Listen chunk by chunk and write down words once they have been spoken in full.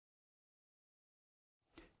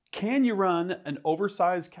Can you run an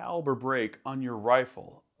oversized caliber break on your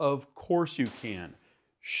rifle? Of course you can.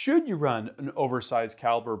 Should you run an oversized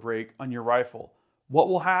caliber break on your rifle? What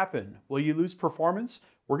will happen? Will you lose performance?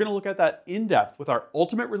 We're going to look at that in depth with our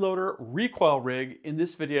Ultimate Reloader Recoil rig in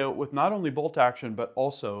this video with not only bolt action, but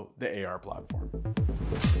also the AR platform.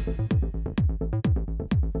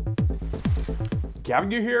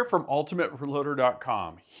 Gavin here from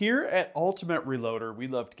ultimatereloader.com. Here at Ultimate Reloader, we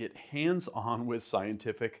love to get hands-on with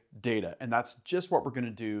scientific data, and that's just what we're going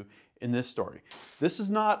to do in this story. This is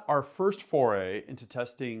not our first foray into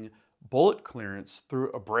testing bullet clearance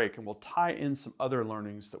through a break, and we'll tie in some other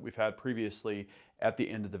learnings that we've had previously at the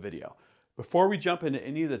end of the video. Before we jump into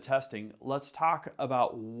any of the testing, let's talk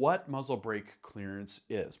about what muzzle brake clearance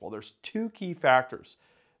is. Well, there's two key factors.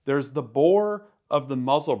 There's the bore of the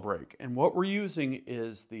muzzle brake, and what we're using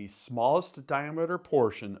is the smallest diameter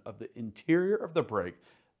portion of the interior of the brake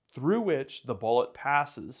through which the bullet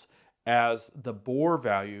passes as the bore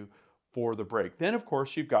value for the brake. Then of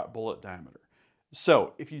course you've got bullet diameter.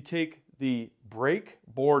 So if you take the brake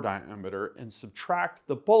bore diameter and subtract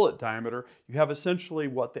the bullet diameter, you have essentially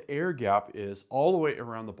what the air gap is all the way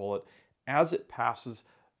around the bullet as it passes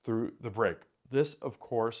through the brake. This of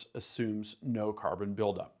course assumes no carbon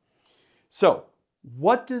buildup. So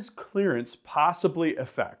what does clearance possibly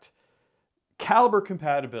affect? Caliber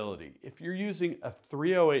compatibility. If you're using a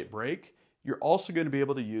 308 brake, you're also going to be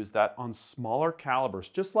able to use that on smaller calibers,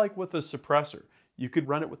 just like with a suppressor. You could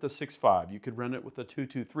run it with a 6.5, you could run it with a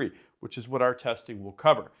 223, which is what our testing will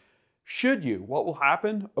cover. Should you? What will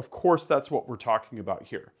happen? Of course, that's what we're talking about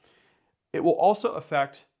here. It will also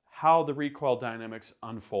affect how the recoil dynamics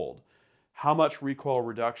unfold, how much recoil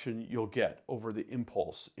reduction you'll get over the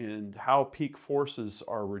impulse, and how peak forces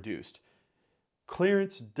are reduced.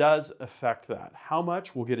 Clearance does affect that. How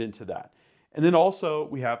much? We'll get into that. And then also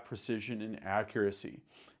we have precision and accuracy.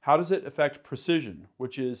 How does it affect precision,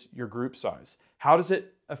 which is your group size? How does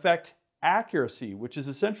it affect accuracy, which is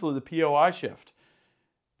essentially the POI shift?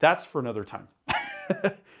 That's for another time.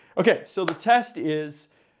 Okay, so the test is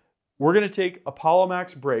we're going to take Apollo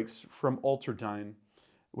Max brakes from Ultradyne.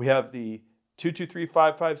 We have the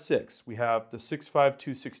 223556, we have the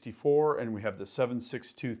 65264, and we have the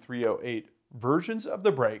 762308 versions of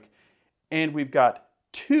the brake. And we've got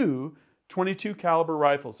two 22 caliber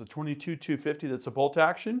rifles, a 22-250 that's a bolt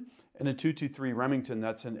action, and a 223 Remington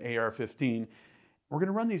that's an AR-15. We're going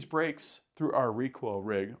to run these brakes through our recoil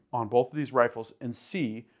rig on both of these rifles and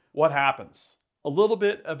see what happens. A little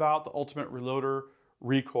bit about the Ultimate Reloader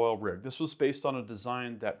recoil rig. This was based on a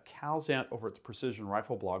design that Cal Zant over at the Precision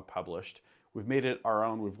Rifle blog published. We've made it our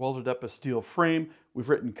own. We've welded up a steel frame. We've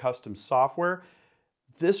written custom software.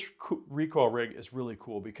 This recoil rig is really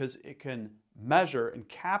cool because it can measure and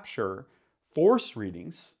capture force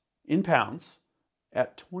readings in pounds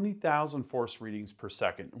at 20,000 force readings per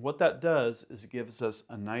second. And what that does is it gives us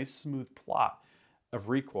a nice smooth plot of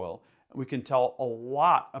recoil. And we can tell a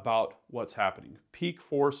lot about what's happening. Peak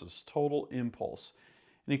forces, total impulse,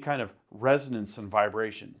 any kind of resonance and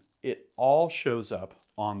vibration. It all shows up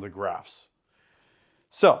on the graphs.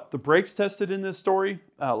 So the brakes tested in this story,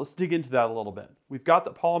 let's dig into that a little bit. We've got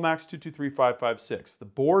the Apollo Max 223556. The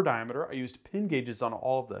bore diameter, I used pin gauges on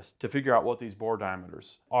all of this to figure out what these bore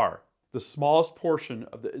diameters are. The smallest portion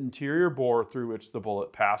of the interior bore through which the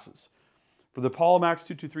bullet passes. For the Apollo Max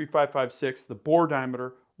 223556, the bore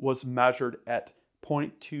diameter was measured at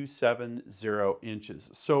 0.270 inches.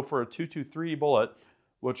 So for a 223 bullet,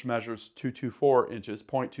 which measures 224 inches,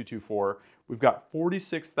 0.224, we've got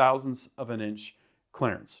 46 thousandths of an inch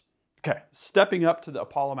clearance. Okay, stepping up to the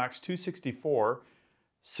Apollo Max 264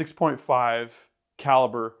 6.5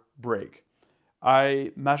 caliber brake.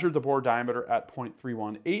 I measured the bore diameter at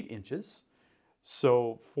 0.318 inches.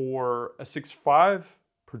 So for a 6.5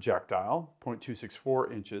 projectile,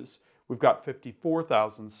 0.264 inches, we've got 54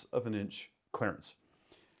 thousandths of an inch clearance.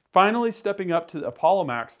 Finally, stepping up to the Apollo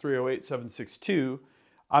Max 308 762,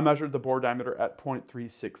 I measured the bore diameter at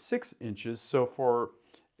 0.366 inches. So for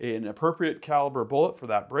an appropriate caliber bullet for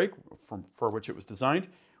that brake, for which it was designed,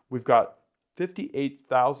 we've got 58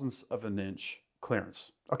 thousandths of an inch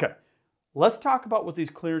clearance. Okay, let's talk about what these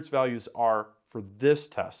clearance values are for this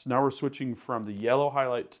test. Now we're switching from the yellow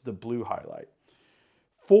highlight to the blue highlight.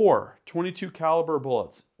 For 22 caliber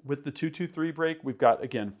bullets with the 223 brake, we've got,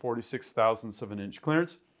 again, 46 thousandths of an inch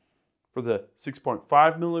clearance. For the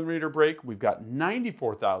 6.5 millimeter brake, we've got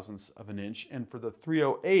 94 thousandths of an inch. And for the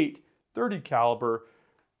 308 30 caliber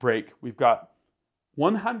brake, we've got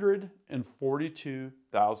 142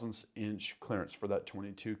 thousandths inch clearance for that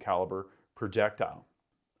 22 caliber projectile.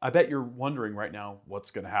 I bet you're wondering right now what's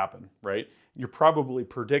going to happen, right? You're probably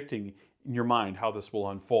predicting in your mind how this will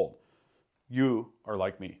unfold. You are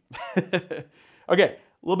like me. Okay, a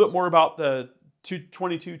little bit more about the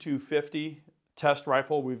 22-250 test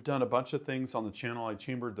rifle. We've done a bunch of things on the channel. I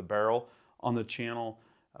chambered the barrel on the channel.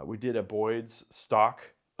 We did a Boyd's stock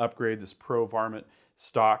upgrade, this Pro Varmint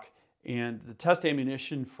stock. And the test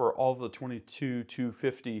ammunition for all the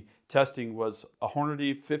 22-250 testing was a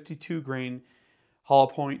Hornady 52 grain hollow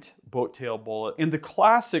point boat tail bullet and the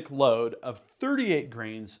classic load of 38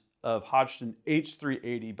 grains of Hodgdon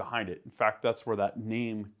H380 behind it. In fact, that's where that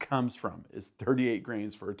name comes from, is 38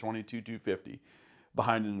 grains for a 22-250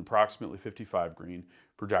 behind an approximately 55 grain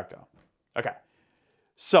projectile. Okay,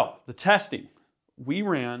 so the testing, we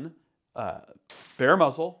ran bare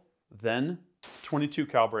muzzle, then 22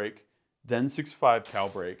 cal break, then 6.5 cal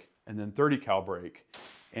break, and then 30 cal break,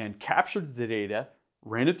 and captured the data,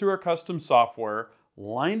 ran it through our custom software,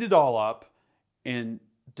 lined it all up, and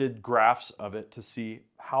did graphs of it to see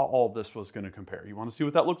how all this was going to compare. You want to see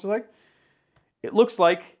what that looks like? It looks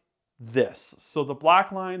like this. So the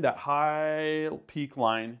black line, that high peak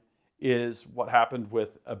line, is what happened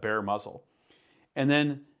with a bare muzzle. And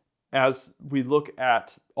then as we look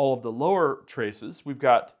at all of the lower traces, we've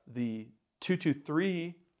got the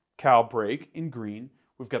 223 cal break in green,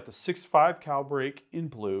 we've got the 6.5 cal break in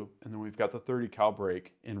blue, and then we've got the 30 cal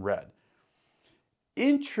break in red.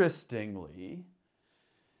 Interestingly,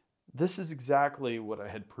 this is exactly what I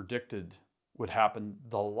had predicted would happen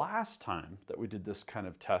the last time that we did this kind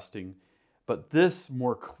of testing, but this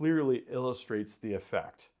more clearly illustrates the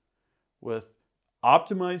effect. With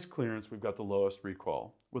optimized clearance, we've got the lowest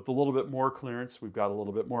recoil. With a little bit more clearance, we've got a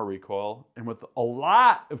little bit more recoil. And with a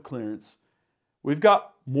lot of clearance, we've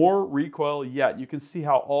got more recoil yet. You can see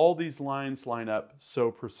how all these lines line up so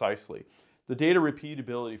precisely. The data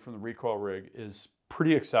repeatability from the recoil rig is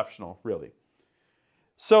pretty exceptional, really.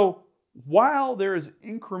 So while there is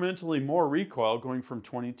incrementally more recoil going from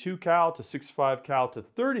 22 cal to 6.5 cal to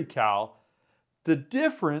 30 cal, the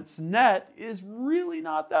difference net is really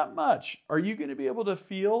not that much. Are you going to be able to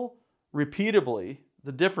feel repeatably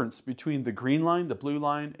the difference between the green line, the blue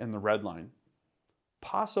line, and the red line?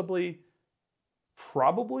 Possibly,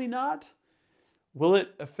 probably not. Will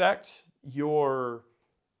it affect your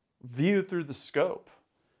view through the scope,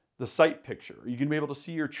 the sight picture? Are you going to be able to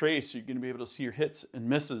see your trace? Are you going to be able to see your hits and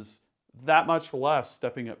misses that much less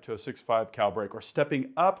stepping up to a 6.5 cal break or stepping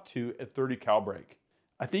up to a 30 cal break?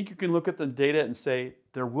 I think you can look at the data and say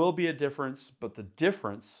there will be a difference, but the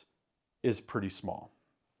difference is pretty small.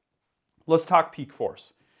 Let's talk peak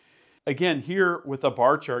force. Again, here with a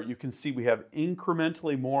bar chart, you can see we have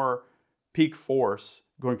incrementally more peak force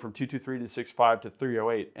going from 223 to 6.5 to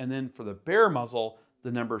 308. And then for the bare muzzle,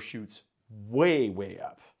 the number shoots way, way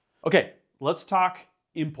up. Okay, let's talk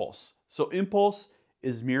impulse. So impulse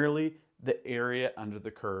is merely the area under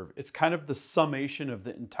the curve. It's kind of the summation of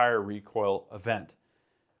the entire recoil event.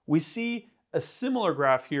 We see a similar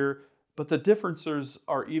graph here, but the differences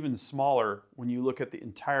are even smaller when you look at the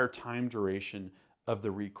entire time duration of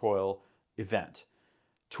the recoil event.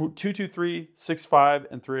 223, 6.5,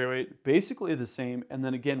 and 308, basically the same. And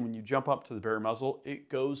then again, when you jump up to the bare muzzle, it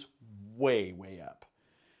goes way, way up.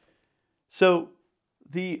 So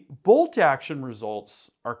the bolt action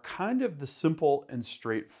results are kind of the simple and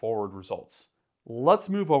straightforward results. Let's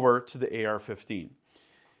move over to the AR-15.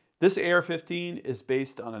 This AR-15 is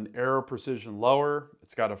based on an Aero Precision lower.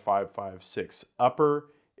 It's got a 5.56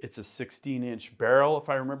 upper. It's a 16-inch barrel, if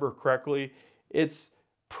I remember correctly. It's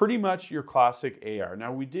pretty much your classic AR.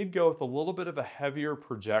 Now, we did go with a little bit of a heavier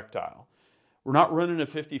projectile. We're not running a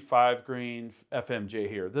 55 grain FMJ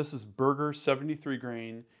here. This is Berger 73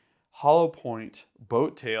 grain hollow point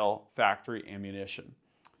boat tail factory ammunition.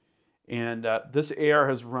 And this AR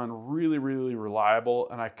has run really, really reliable,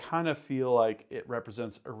 and I kind of feel like it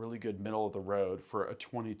represents a really good middle of the road for a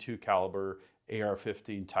 22 caliber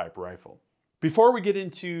AR-15 type rifle. Before we get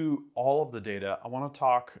into all of the data, I want to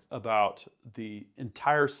talk about the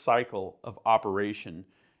entire cycle of operation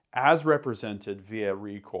as represented via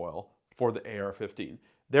recoil for the AR-15.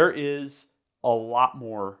 There is a lot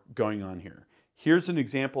more going on here. Here's an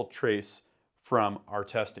example trace from our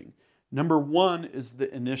testing. Number one is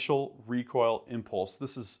the initial recoil impulse.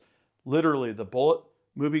 This is literally the bullet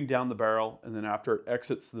moving down the barrel, and then after it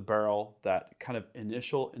exits the barrel, that kind of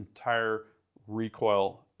initial entire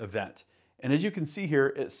recoil event. And as you can see here,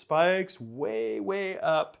 it spikes way, way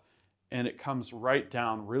up, and it comes right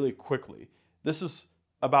down really quickly. This is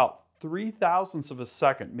about 0.003 of a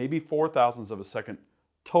second, maybe 0.004 of a second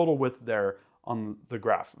total width there on the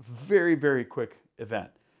graph. Very, very quick event.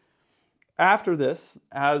 After this,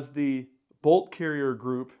 as the bolt carrier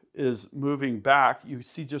group is moving back, you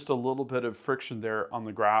see just a little bit of friction there on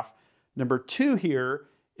the graph. Number 2 here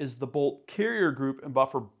is the bolt carrier group and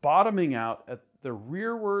buffer bottoming out at the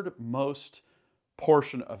rearward most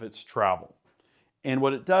portion of its travel. And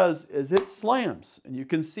what it does is it slams, and you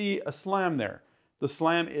can see a slam there. The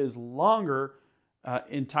slam is longer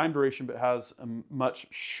in time duration, but has a much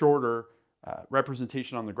shorter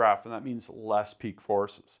representation on the graph, and that means less peak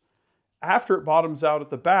forces. After it bottoms out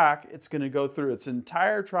at the back, it's going to go through its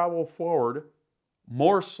entire travel forward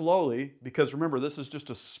more slowly, because remember, this is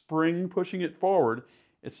just a spring pushing it forward.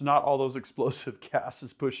 It's not all those explosive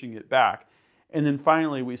gases pushing it back. And then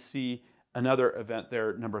finally, we see another event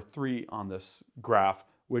there, number 3 on this graph,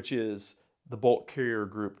 which is the bolt carrier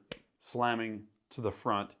group slamming to the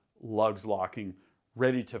front, lugs locking,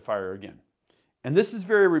 ready to fire again. And this is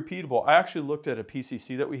very repeatable. I actually looked at a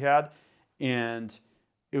PCC that we had, and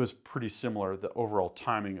it was pretty similar, the overall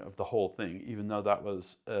timing of the whole thing, even though that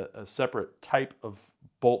was a separate type of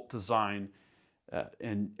bolt design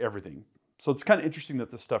and everything. So it's kind of interesting that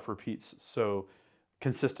this stuff repeats so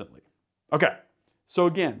consistently. Okay, so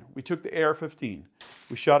again, we took the AR-15.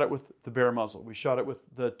 We shot it with the bare muzzle. We shot it with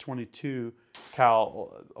the 22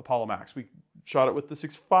 cal Apollo Max. We shot it with the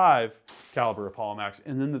 6.5 caliber Apollo Max,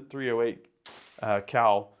 and then the 308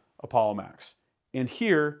 cal Apollo Max. And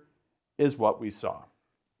here is what we saw.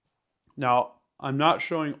 Now, I'm not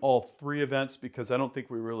showing all 3 events because I don't think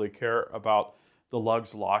we really care about the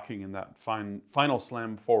lugs locking in that final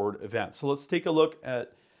slam forward event. So let's take a look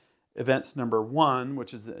at events number 1,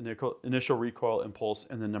 which is the initial recoil impulse,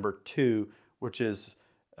 and then number 2, which is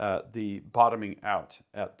the bottoming out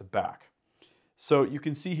at the back. So you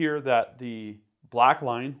can see here that the black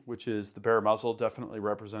line, which is the bare muzzle, definitely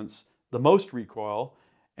represents the most recoil.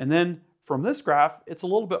 And then from this graph, it's a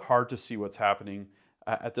little bit hard to see what's happening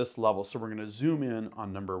at this level. So we're going to zoom in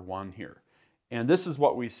on number 1 here. And this is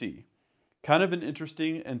what we see. Kind of an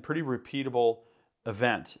interesting and pretty repeatable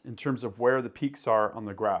event in terms of where the peaks are on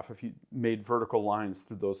the graph. If you made vertical lines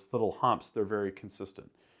through those little humps, they're very consistent.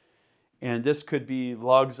 And this could be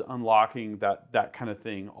lugs unlocking, that kind of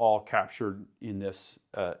thing, all captured in this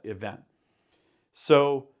event.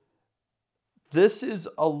 So this is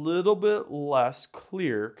a little bit less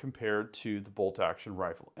clear compared to the bolt action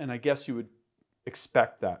rifle. And I guess you would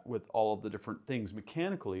expect that with all of the different things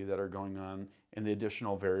mechanically that are going on and the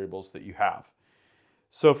additional variables that you have.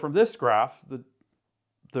 So from this graph,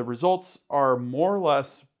 the results are more or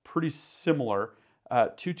less pretty similar.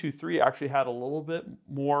 223 actually had a little bit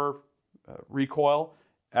more recoil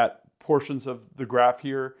at portions of the graph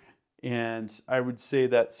here, and I would say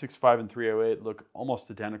that 6.5 and 308 look almost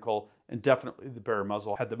identical, and definitely the bare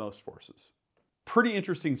muzzle had the most forces. Pretty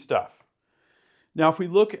interesting stuff. Now, if we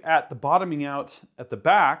look at the bottoming out at the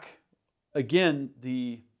back, again,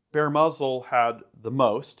 the bare muzzle had the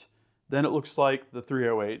most. Then it looks like the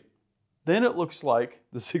 308. Then it looks like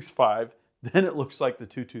the 6.5. Then it looks like the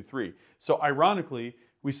 223. So ironically,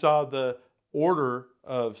 we saw the order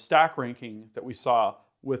of stack ranking that we saw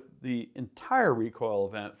with the entire recoil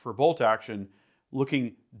event for bolt action,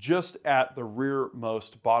 looking just at the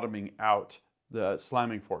rearmost bottoming out, the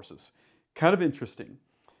slamming forces. Kind of interesting.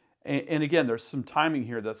 And again, there's some timing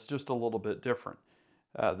here that's just a little bit different.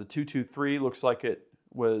 The 223 looks like it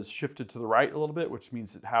was shifted to the right a little bit, which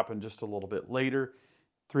means it happened just a little bit later.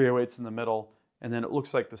 308's in the middle, and then it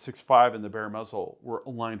looks like the 6.5 and the bare muzzle were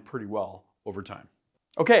aligned pretty well over time.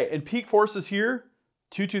 Okay, and peak forces here,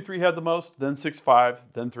 223 had the most, then 6.5,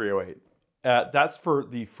 then 308. That's for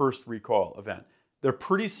the first recoil event. They're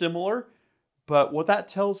pretty similar, but what that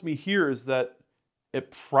tells me here is that it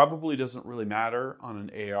probably doesn't really matter on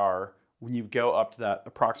an AR when you go up to that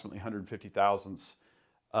approximately 150 thousandths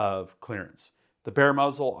of clearance. The bare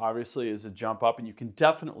muzzle obviously is a jump up, and you can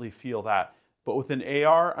definitely feel that. But with an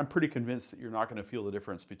AR, I'm pretty convinced that you're not going to feel the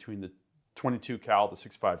difference between the 22 cal, the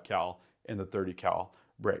 6.5 cal, and the 30 cal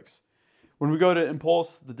brakes. When we go to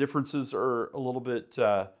impulse, the differences are a little bit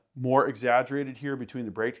more exaggerated here between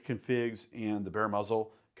the brake configs and the bare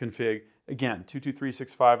muzzle config. Again, 223,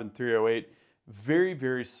 6.5, and 308, very,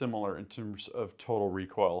 very similar in terms of total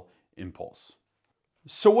recoil impulse.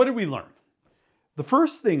 So what did we learn? The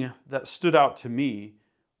first thing that stood out to me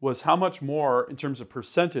was how much more, in terms of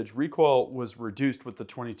percentage, recoil was reduced with the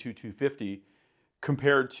 22-250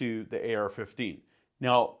 compared to the AR-15.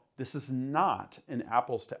 Now, this is not an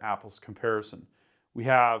apples to apples comparison. We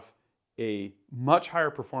have a much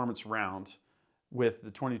higher performance round with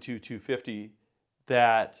the 22-250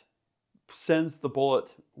 that sends the bullet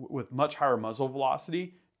with much higher muzzle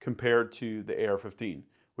velocity compared to the AR-15.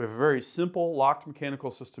 We have a very simple locked mechanical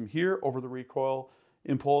system here over the recoil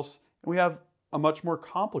impulse, and we have a much more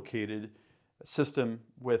complicated system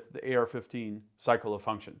with the AR-15 cycle of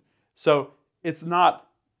function. So it's not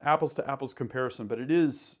apples to apples comparison, but it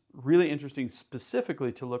is really interesting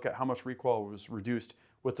specifically to look at how much recoil was reduced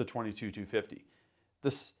with the 22-250.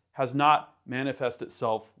 This has not manifested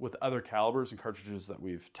itself with other calibers and cartridges that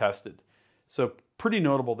we've tested. So pretty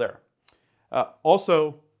notable there.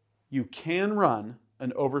 Also, you can run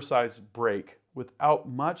an oversized break without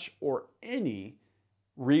much or any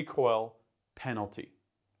recoil penalty.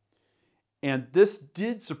 And this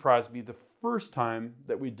did surprise me the first time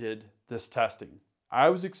that we did this testing. I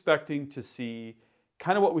was expecting to see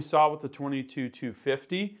kind of what we saw with the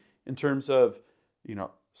 22-250 in terms of,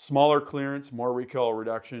 smaller clearance, more recoil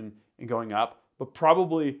reduction and going up, but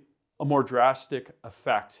probably a more drastic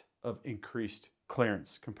effect of increased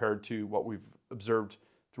clearance compared to what we've observed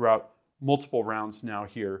throughout multiple rounds now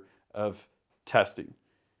here of testing.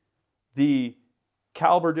 The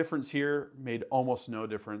caliber difference here made almost no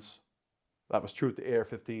difference. That was true with the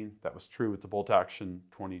AR-15. That was true with the bolt-action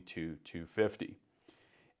 22-250.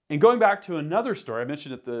 And going back to another story I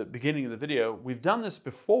mentioned at the beginning of the video, we've done this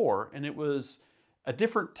before, and it was a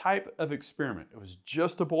different type of experiment. It was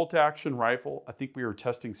just a bolt-action rifle. I think we were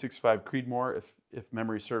testing 6.5 Creedmoor, if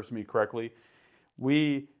memory serves me correctly.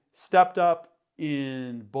 We stepped up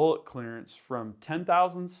in bullet clearance from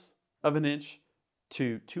 10,000ths of an inch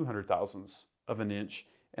to 200,000ths of an inch.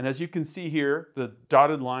 And as you can see here, the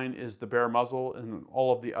dotted line is the bare muzzle, and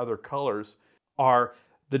all of the other colors are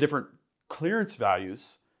the different clearance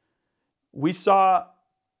values. We saw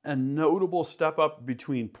a notable step up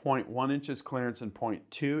between 0.1 inches clearance and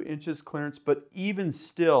 0.2 inches clearance, but even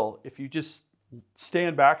still, if you just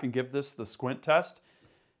stand back and give this the squint test,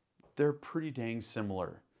 they're pretty dang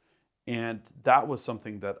similar. And that was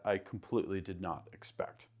something that I completely did not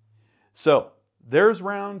expect. So there's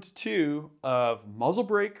round 2 of muzzle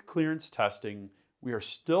brake clearance testing. We are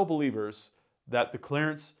still believers that the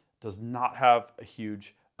clearance does not have a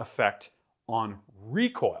huge effect on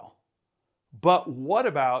recoil. But what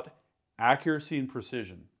about accuracy and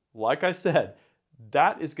precision? Like I said,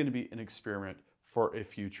 that is going to be an experiment for a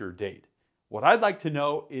future date. What I'd like to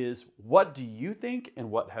know is, what do you think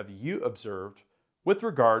and what have you observed with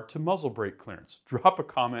regard to muzzle brake clearance? Drop a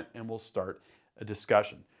comment and we'll start a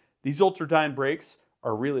discussion. These Ultradyne brakes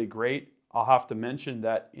are really great. I'll have to mention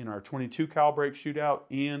that in our 22 cal brake shootout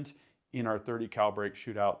and in our 30 cal brake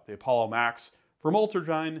shootout, the Apollo Max from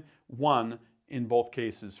Ultradyne won in both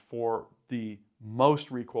cases for the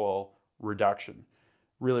most recoil reduction.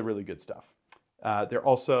 Really, really good stuff. They're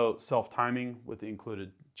also self-timing with the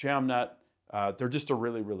included jam nut. They're just a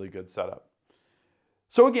really, really good setup.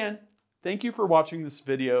 So again, thank you for watching this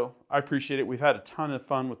video. I appreciate it. We've had a ton of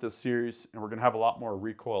fun with this series, and we're going to have a lot more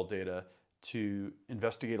recoil data to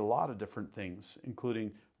investigate a lot of different things,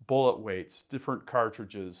 including bullet weights, different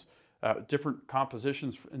cartridges, different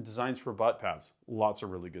compositions and designs for butt pads. Lots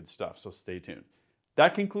of really good stuff, so stay tuned.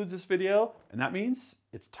 That concludes this video, and that means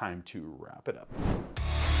it's time to wrap it up.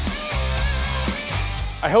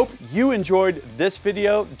 I hope you enjoyed this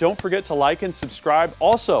video. Don't forget to like and subscribe.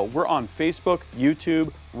 Also, we're on Facebook,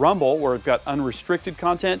 YouTube, Rumble, where we've got unrestricted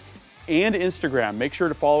content, and Instagram. Make sure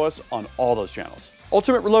to follow us on all those channels.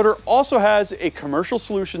 Ultimate Reloader also has a commercial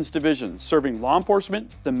solutions division serving law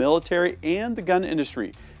enforcement, the military, and the gun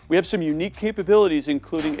industry. We have some unique capabilities,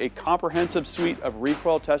 including a comprehensive suite of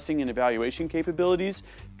recoil testing and evaluation capabilities,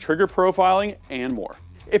 trigger profiling, and more.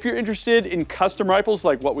 If you're interested in custom rifles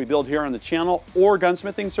like what we build here on the channel or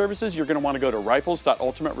gunsmithing services, you're going to want to go to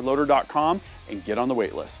rifles.ultimatereloader.com and get on the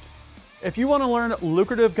wait list. If you want to learn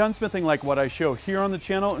lucrative gunsmithing like what I show here on the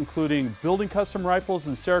channel, including building custom rifles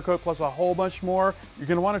and Cerakote plus a whole bunch more, you're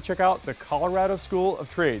going to want to check out the Colorado School of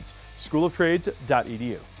Trades,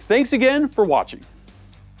 schooloftrades.edu. Thanks again for watching.